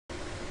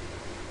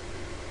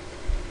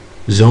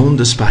Zone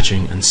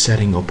dispatching and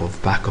setting up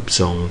of backup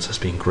zones has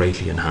been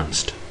greatly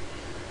enhanced.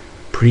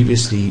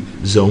 Previously,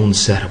 zone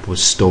setup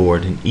was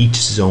stored in each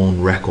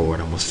zone record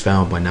and was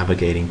found by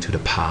navigating to the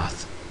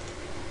path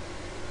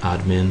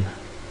admin,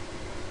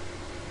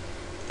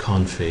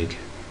 config,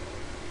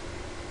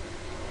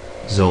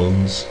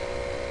 zones,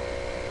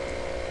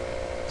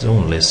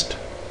 zone list,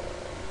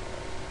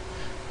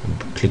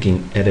 and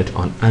clicking edit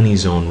on any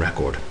zone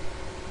record.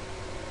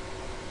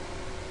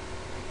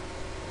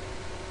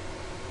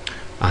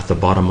 At the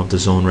bottom of the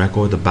zone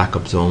record, the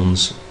backup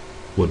zones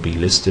would be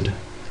listed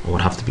and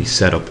would have to be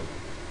set up.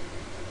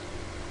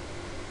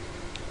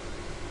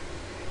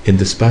 In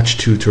Dispatch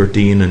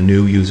 2.13, a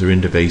new user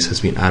interface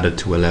has been added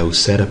to allow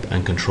setup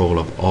and control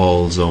of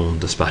all zone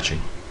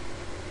dispatching.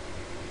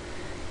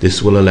 This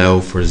will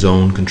allow for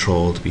zone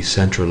control to be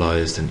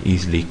centralized and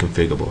easily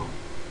configurable.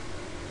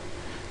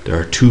 There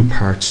are two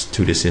parts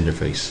to this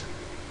interface.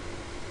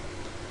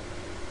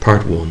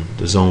 Part 1,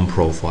 the zone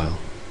profile.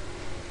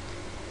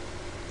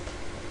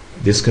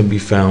 This can be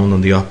found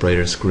on the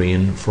operator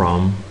screen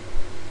from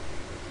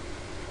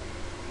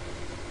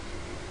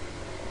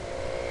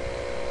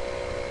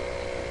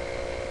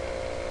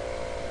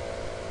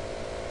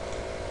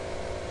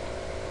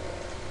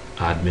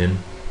admin,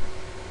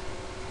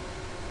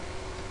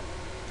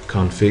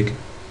 config,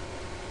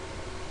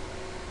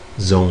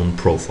 zone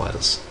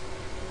profiles.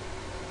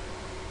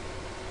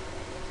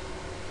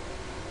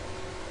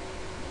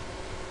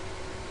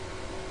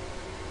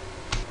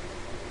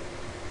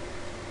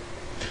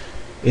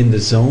 In the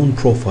zone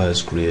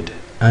profiles grid,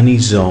 any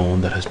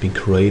zone that has been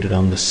created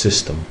on the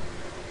system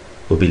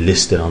will be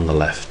listed on the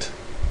left.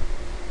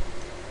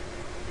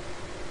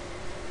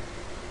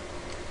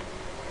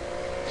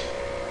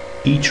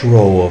 Each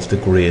row of the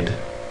grid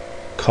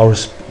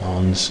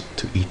corresponds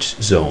to each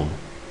zone.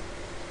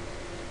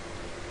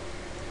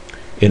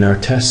 In our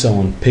test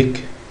zone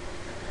pick,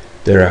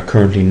 there are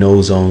currently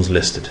no zones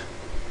listed.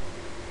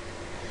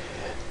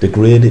 The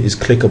grid is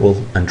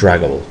clickable and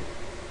draggable.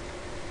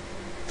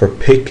 For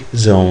pick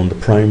zone, the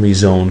primary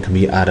zone can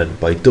be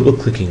added by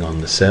double-clicking on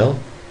the cell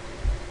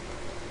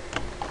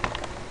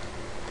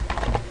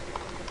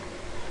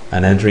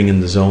and entering in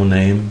the zone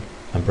name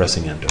and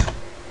pressing enter.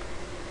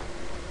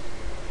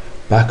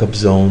 Backup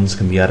zones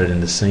can be added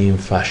in the same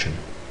fashion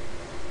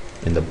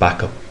in the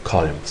backup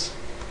columns.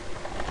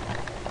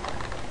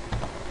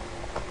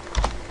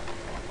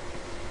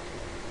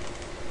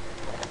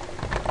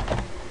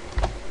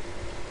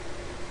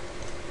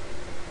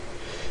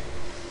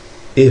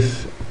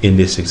 If in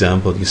this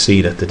example you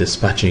see that the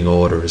dispatching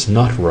order is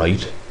not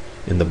right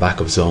in the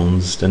backup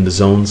zones, then the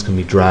zones can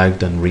be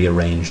dragged and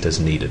rearranged as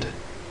needed.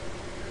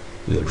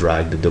 We will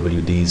drag the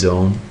WD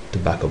zone to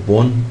backup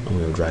 1 and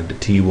we will drag the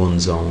T1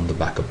 zone to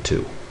backup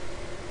 2.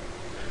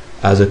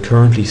 As it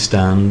currently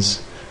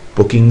stands,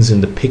 bookings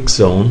in the pick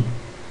zone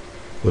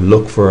will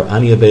look for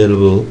any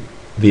available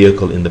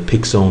vehicle in the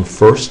pick zone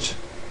first,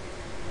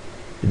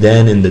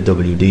 then in the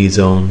WD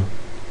zone,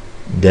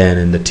 then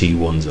in the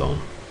T1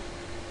 zone.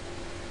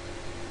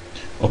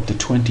 Up to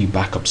 20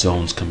 backup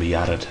zones can be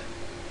added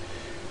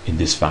in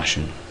this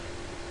fashion,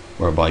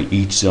 whereby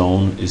each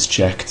zone is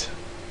checked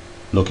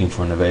looking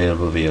for an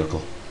available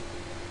vehicle.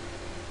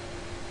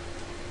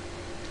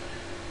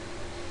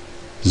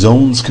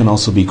 Zones can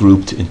also be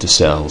grouped into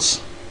cells.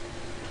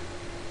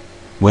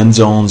 When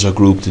zones are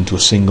grouped into a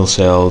single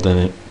cell,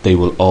 then they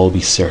will all be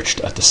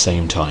searched at the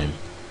same time.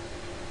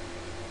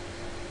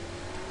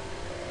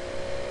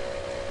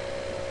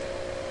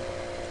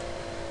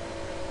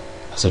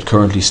 As it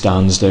currently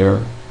stands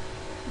there,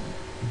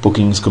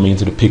 bookings coming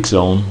into the pick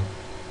zone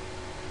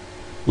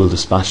will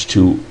dispatch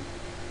to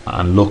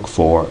and look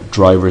for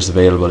drivers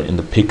available in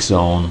the pick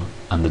zone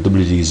and the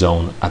WD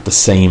zone at the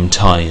same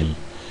time.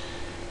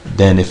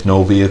 Then if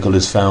no vehicle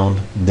is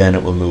found, then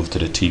it will move to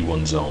the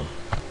T1 zone.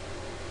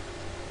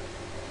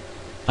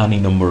 Any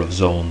number of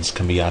zones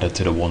can be added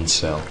to the one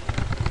cell.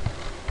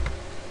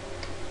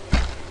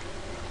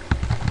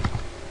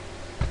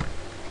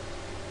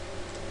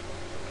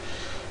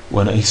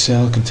 When a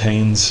cell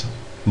contains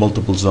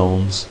multiple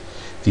zones,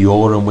 the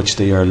order in which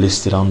they are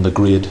listed on the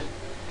grid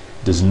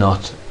does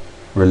not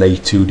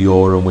relate to the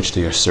order in which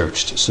they are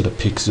searched. So the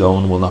pick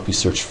zone will not be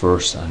searched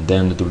first and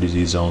then the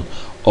WD zone.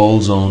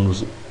 All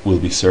zones will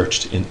be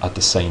searched at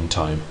the same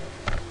time.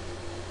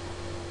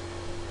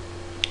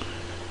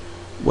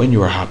 When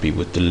you are happy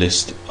with the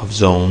list of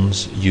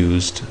zones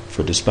used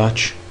for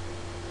dispatch,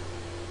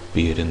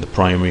 be it in the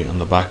primary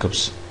and the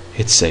backups,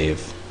 hit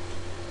save.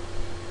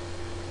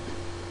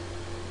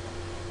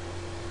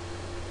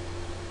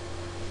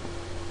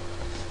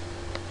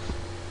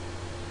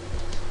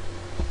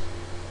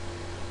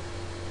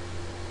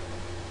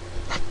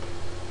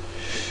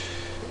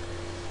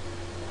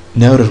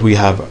 Now that we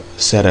have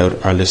set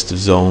out our list of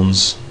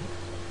zones,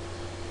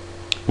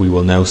 we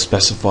will now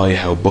specify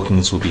how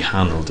bookings will be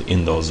handled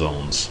in those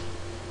zones.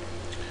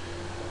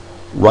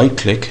 Right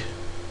click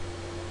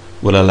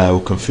will allow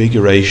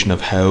configuration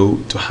of how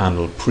to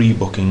handle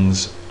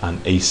pre-bookings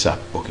and ASAP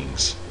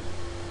bookings.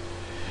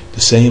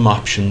 The same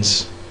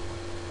options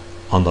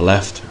on the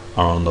left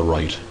are on the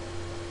right.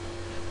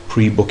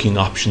 pre-booking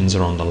options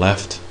are on the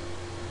left,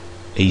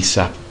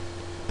 ASAP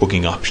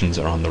booking options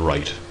are on the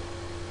right.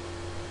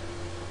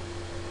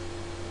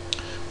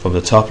 From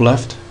the top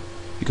left,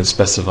 you can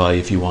specify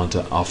if you want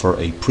to offer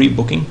a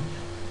pre-booking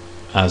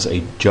as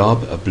a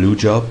job, a blue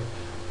job,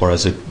 or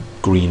as a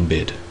green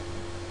bid.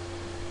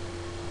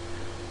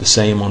 The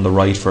same on the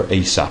right for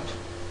ASAP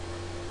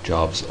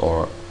jobs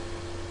or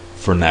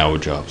for now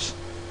jobs.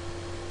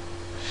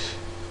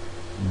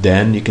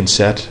 Then you can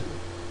set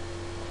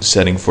the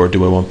setting for,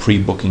 do I want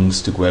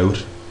pre-bookings to go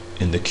out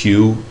in the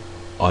queue,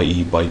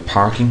 i.e. by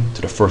parking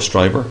to the first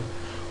driver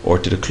or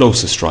to the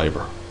closest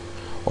driver,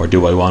 or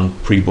do I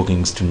want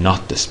pre-bookings to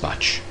not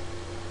dispatch?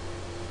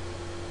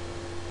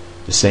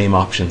 The same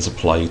options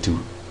apply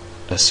to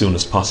as soon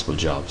as possible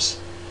jobs.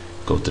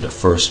 Go to the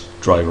first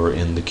driver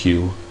in the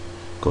queue,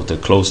 go to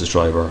the closest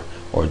driver,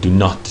 or do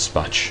not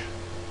dispatch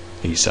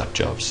ASAP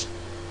jobs.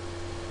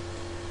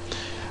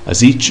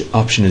 As each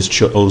option is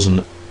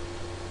chosen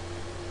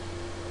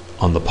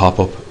on the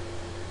pop-up,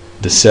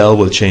 the cell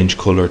will change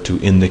color to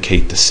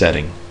indicate the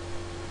setting.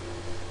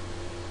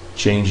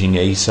 Changing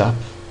ASAP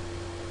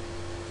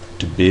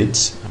to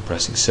bids and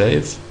pressing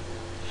save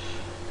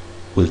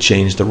will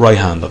change the right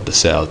hand of the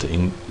cell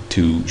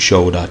to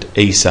show that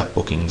ASAP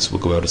bookings will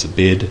go out as a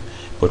bid,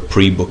 but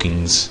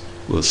pre-bookings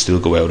will still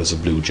go out as a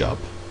blue job.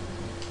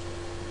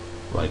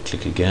 Right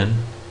click again,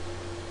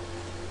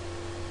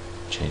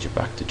 change it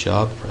back to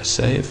job, press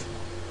save.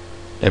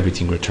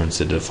 Everything returns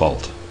to the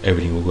default.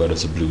 Everything will go out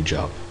as a blue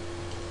job.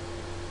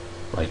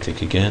 Right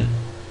click again.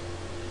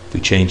 If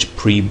we change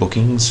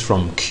pre-bookings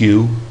from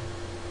queue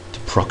to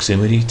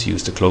proximity to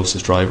use the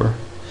closest driver,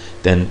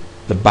 then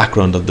the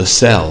background of the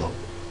cell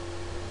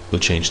will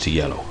change to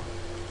yellow.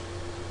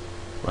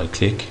 Right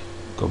click,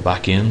 go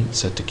back in,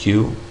 set the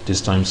queue,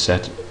 this time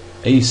set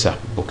ASAP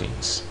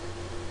bookings.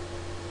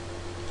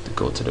 To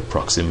go to the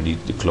proximity,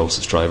 the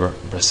closest driver,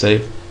 press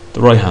save.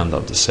 The right hand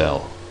of the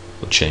cell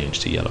will change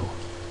to yellow.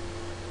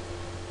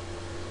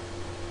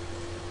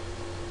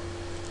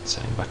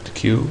 Setting back to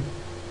queue,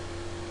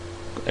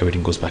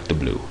 everything goes back to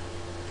blue.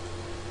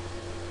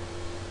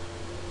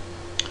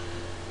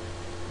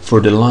 For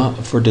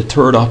the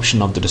third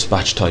option of the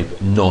dispatch type,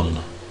 none,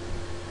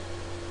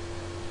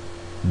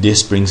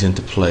 this brings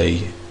into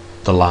play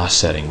the last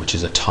setting, which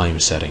is a time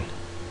setting.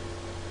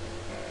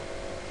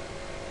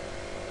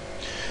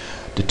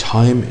 The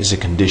time is a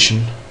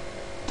condition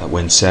that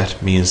when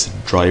set means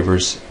that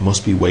drivers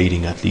must be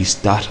waiting at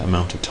least that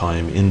amount of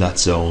time in that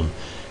zone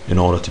in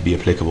order to be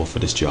applicable for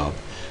this job.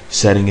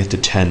 Setting it to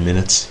 10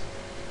 minutes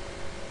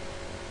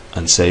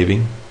and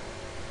saving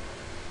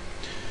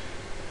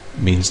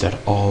means that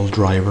all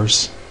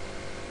drivers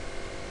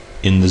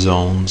in the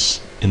zones,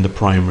 in the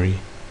primary,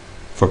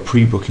 for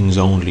pre-bookings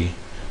only,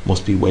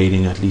 must be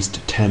waiting at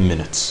least 10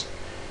 minutes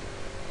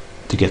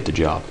to get the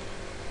job.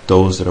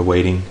 Those that are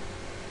waiting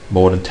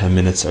more than 10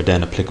 minutes are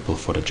then applicable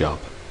for the job.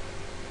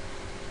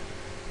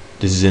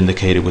 This is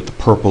indicated with the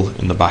purple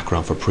in the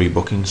background for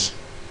pre-bookings.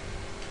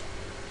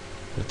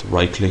 With the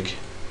right click,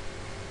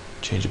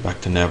 change it back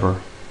to never,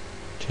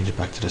 change it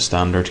back to the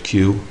standard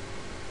queue,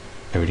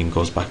 everything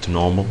goes back to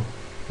normal.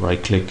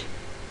 Right click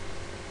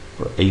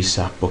for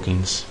ASAP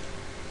bookings,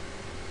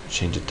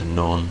 change it to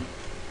none,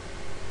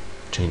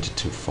 change it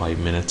to 5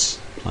 minutes,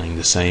 applying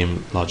the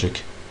same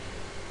logic.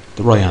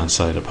 The right hand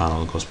side of the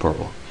panel goes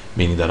purple,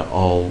 meaning that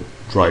all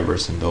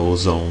drivers in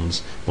those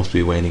zones must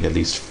be waiting at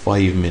least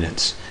 5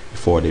 minutes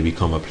before they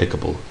become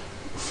applicable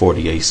for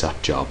the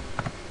ASAP job.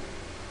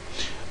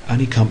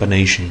 Any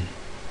combination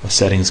of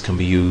settings can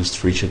be used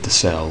for each of the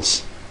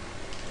cells.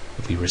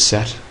 If we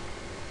reset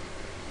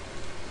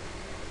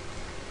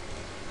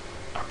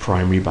our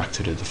primary back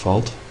to the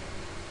default,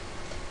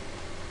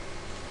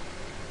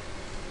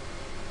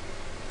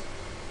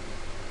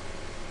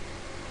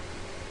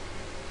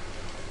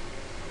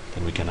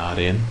 then we can add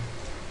in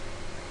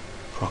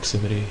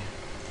proximity,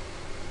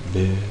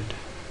 bid,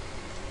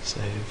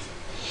 save.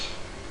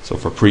 So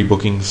for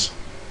pre-bookings,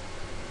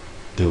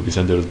 they will be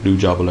sent out as blue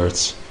job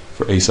alerts.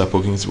 For ASAP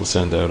bookings, we'll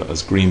send out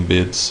as green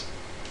bids.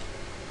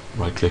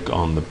 Right click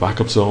on the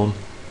backup zone,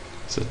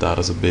 set that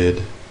as a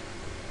bid,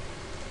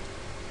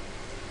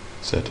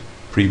 set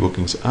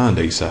pre-bookings and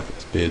ASAP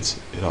as bids,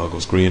 it all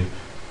goes green.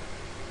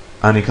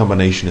 Any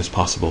combination is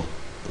possible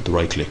with the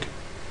right click.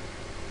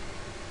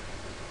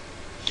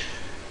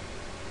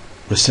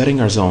 Resetting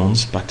our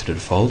zones back to the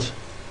default.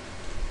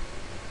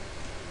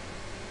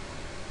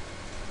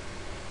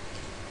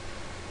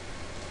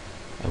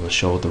 I will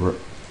show the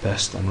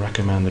best and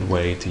recommended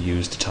way to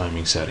use the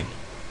timing setting.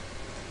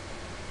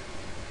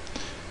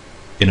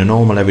 In a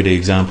normal everyday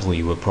example,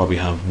 you will probably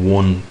have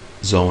one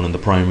zone in the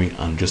primary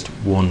and just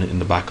one in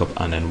the backup,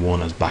 and then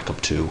one as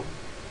backup 2.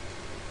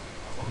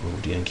 I'll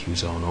move the NQ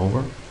zone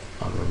over.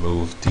 I'll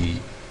remove the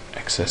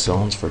excess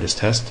zones for this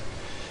test.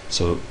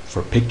 So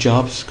for pick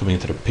jobs, coming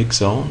into the pick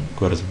zone,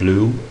 go out as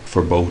blue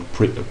for both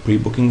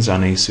pre-bookings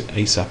and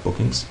ASAP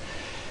bookings.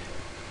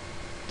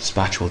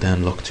 Dispatch will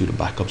then look to the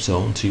backup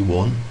zone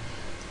T1,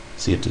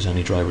 see if there's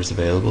any drivers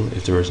available.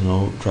 If there is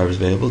no drivers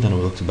available, then it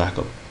will look to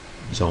backup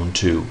zone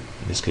 2,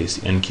 in this case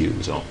the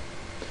NQ zone.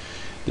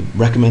 The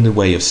recommended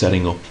way of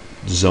setting up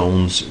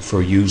zones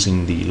for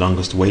using the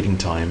longest waiting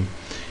time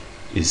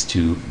is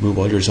to move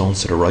all your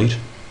zones to the right.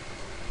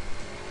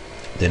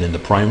 Then in the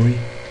primary,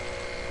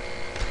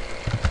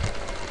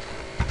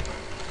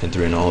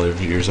 enter in all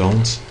of your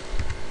zones.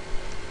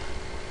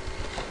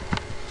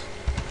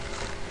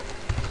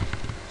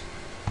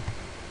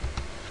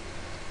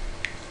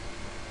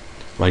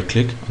 Right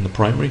click on the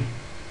primary,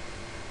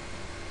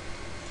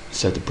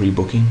 set the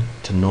pre-booking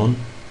to none.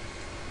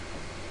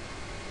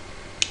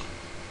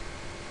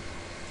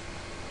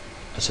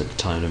 I set the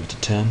time limit to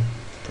 10,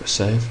 press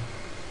save.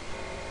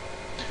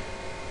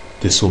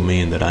 This will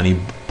mean that any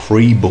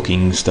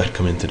pre-bookings that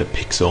come into the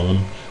pick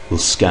zone will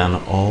scan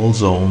all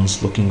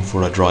zones looking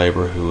for a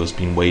driver who has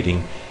been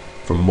waiting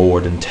for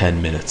more than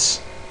 10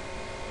 minutes.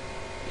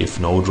 If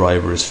no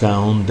driver is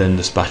found, then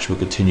dispatch will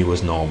continue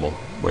as normal,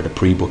 where the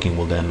pre-booking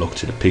will then look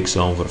to the pick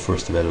zone for the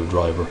first available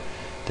driver,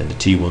 then the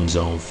T1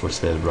 zone for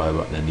first available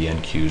driver, and then the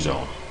NQ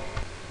zone.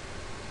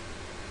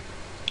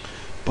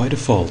 By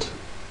default,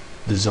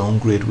 the zone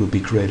grid will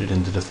be created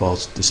in the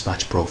default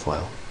dispatch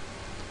profile.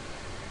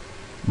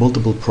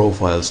 Multiple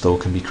profiles though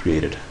can be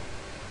created.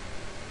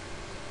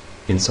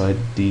 Inside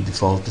the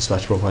default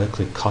dispatch profile,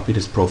 click copy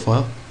this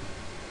profile,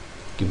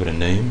 give it a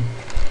name,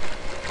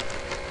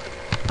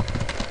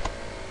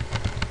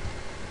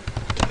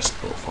 test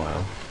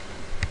profile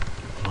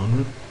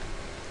 100,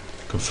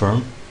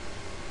 confirm.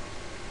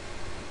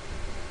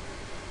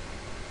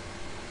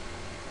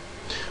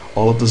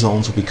 All of the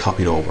zones will be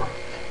copied over.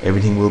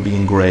 Everything will be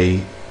in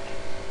grey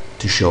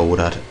to show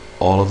that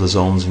all of the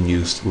zones in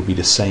use will be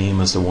the same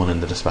as the one in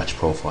the dispatch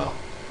profile.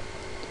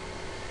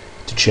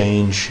 To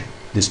change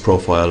this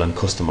profile and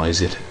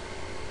customize it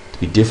to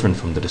be different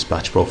from the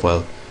dispatch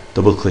profile,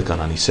 double click on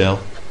any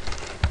cell,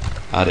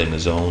 add in a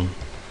zone.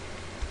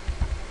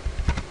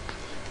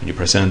 When you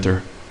press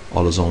enter,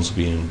 all the zones will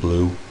be in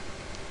blue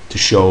to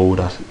show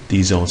that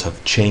these zones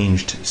have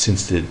changed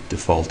since the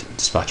default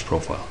dispatch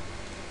profile.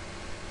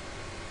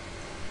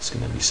 This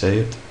can then be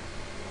saved.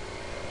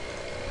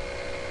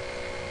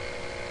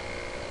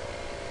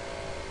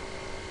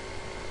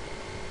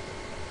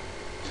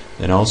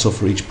 Then also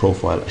for each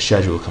profile a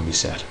schedule can be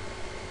set.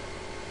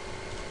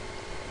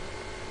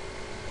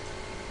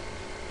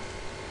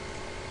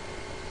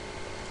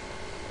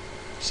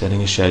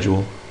 Setting a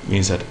schedule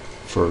means that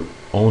for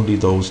only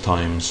those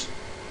times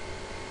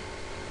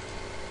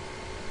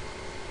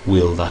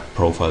will that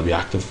profile be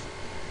active,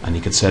 and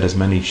you can set as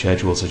many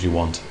schedules as you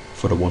want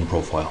for the one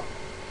profile.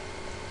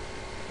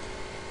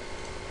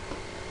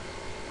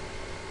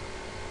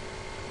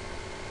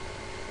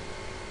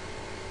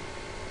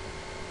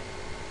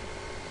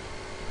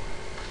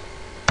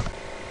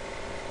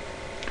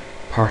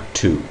 Part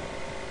 2.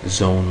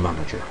 Zone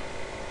Manager.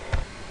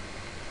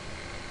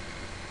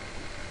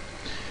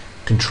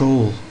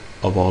 Control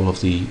of all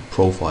of the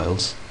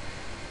profiles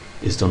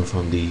is done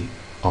from the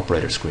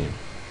operator screen.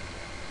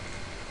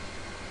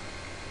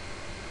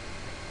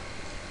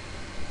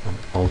 And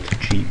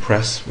Alt-G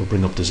press will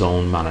bring up the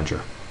Zone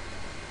Manager.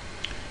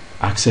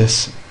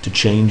 Access to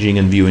changing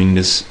and viewing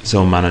this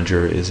Zone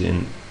Manager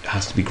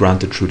has to be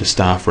granted through the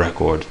staff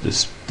record,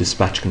 this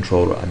Dispatch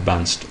Controller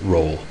Advanced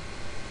role.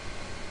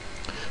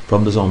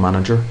 From the Zone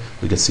Manager,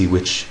 we can see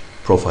which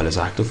profile is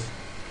active.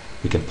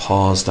 We can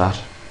pause that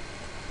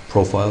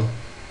profile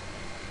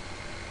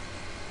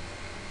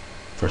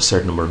for a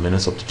certain number of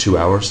minutes, up to 2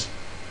 hours,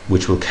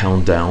 which will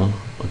count down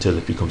until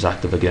it becomes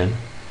active again.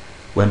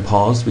 When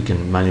paused, we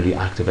can manually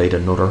activate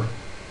another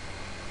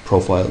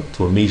profile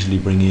to immediately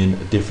bring in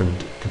a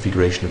different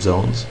configuration of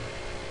zones.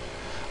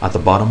 At the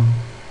bottom,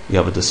 we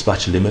have a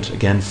dispatch limit,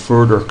 again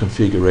further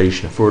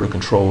configuration, further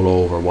control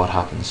over what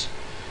happens.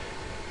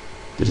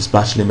 The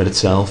dispatch limit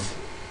itself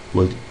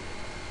will,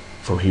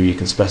 from here you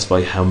can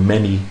specify how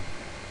many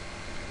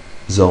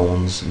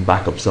zones and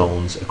backup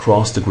zones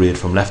across the grid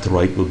from left to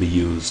right will be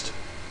used.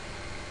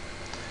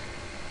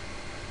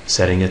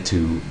 Setting it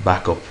to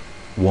backup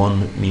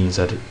 1 means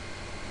that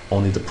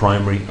only the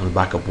primary and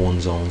backup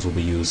 1 zones will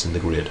be used in the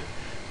grid.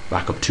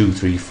 Backup 2,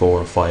 3, 4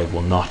 and 5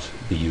 will not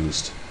be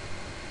used.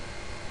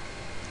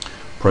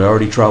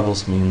 Priority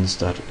travels means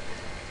that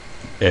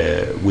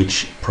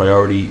which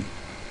priority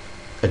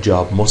a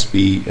job must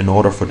be in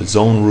order for the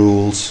zone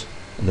rules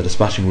and the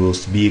dispatching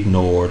rules to be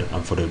ignored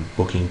and for the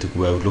booking to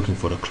go out looking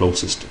for the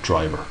closest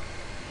driver.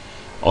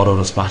 Auto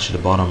dispatch at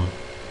the bottom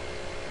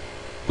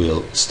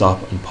will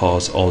stop and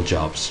pause all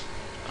jobs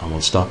and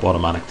will stop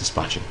automatic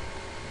dispatching.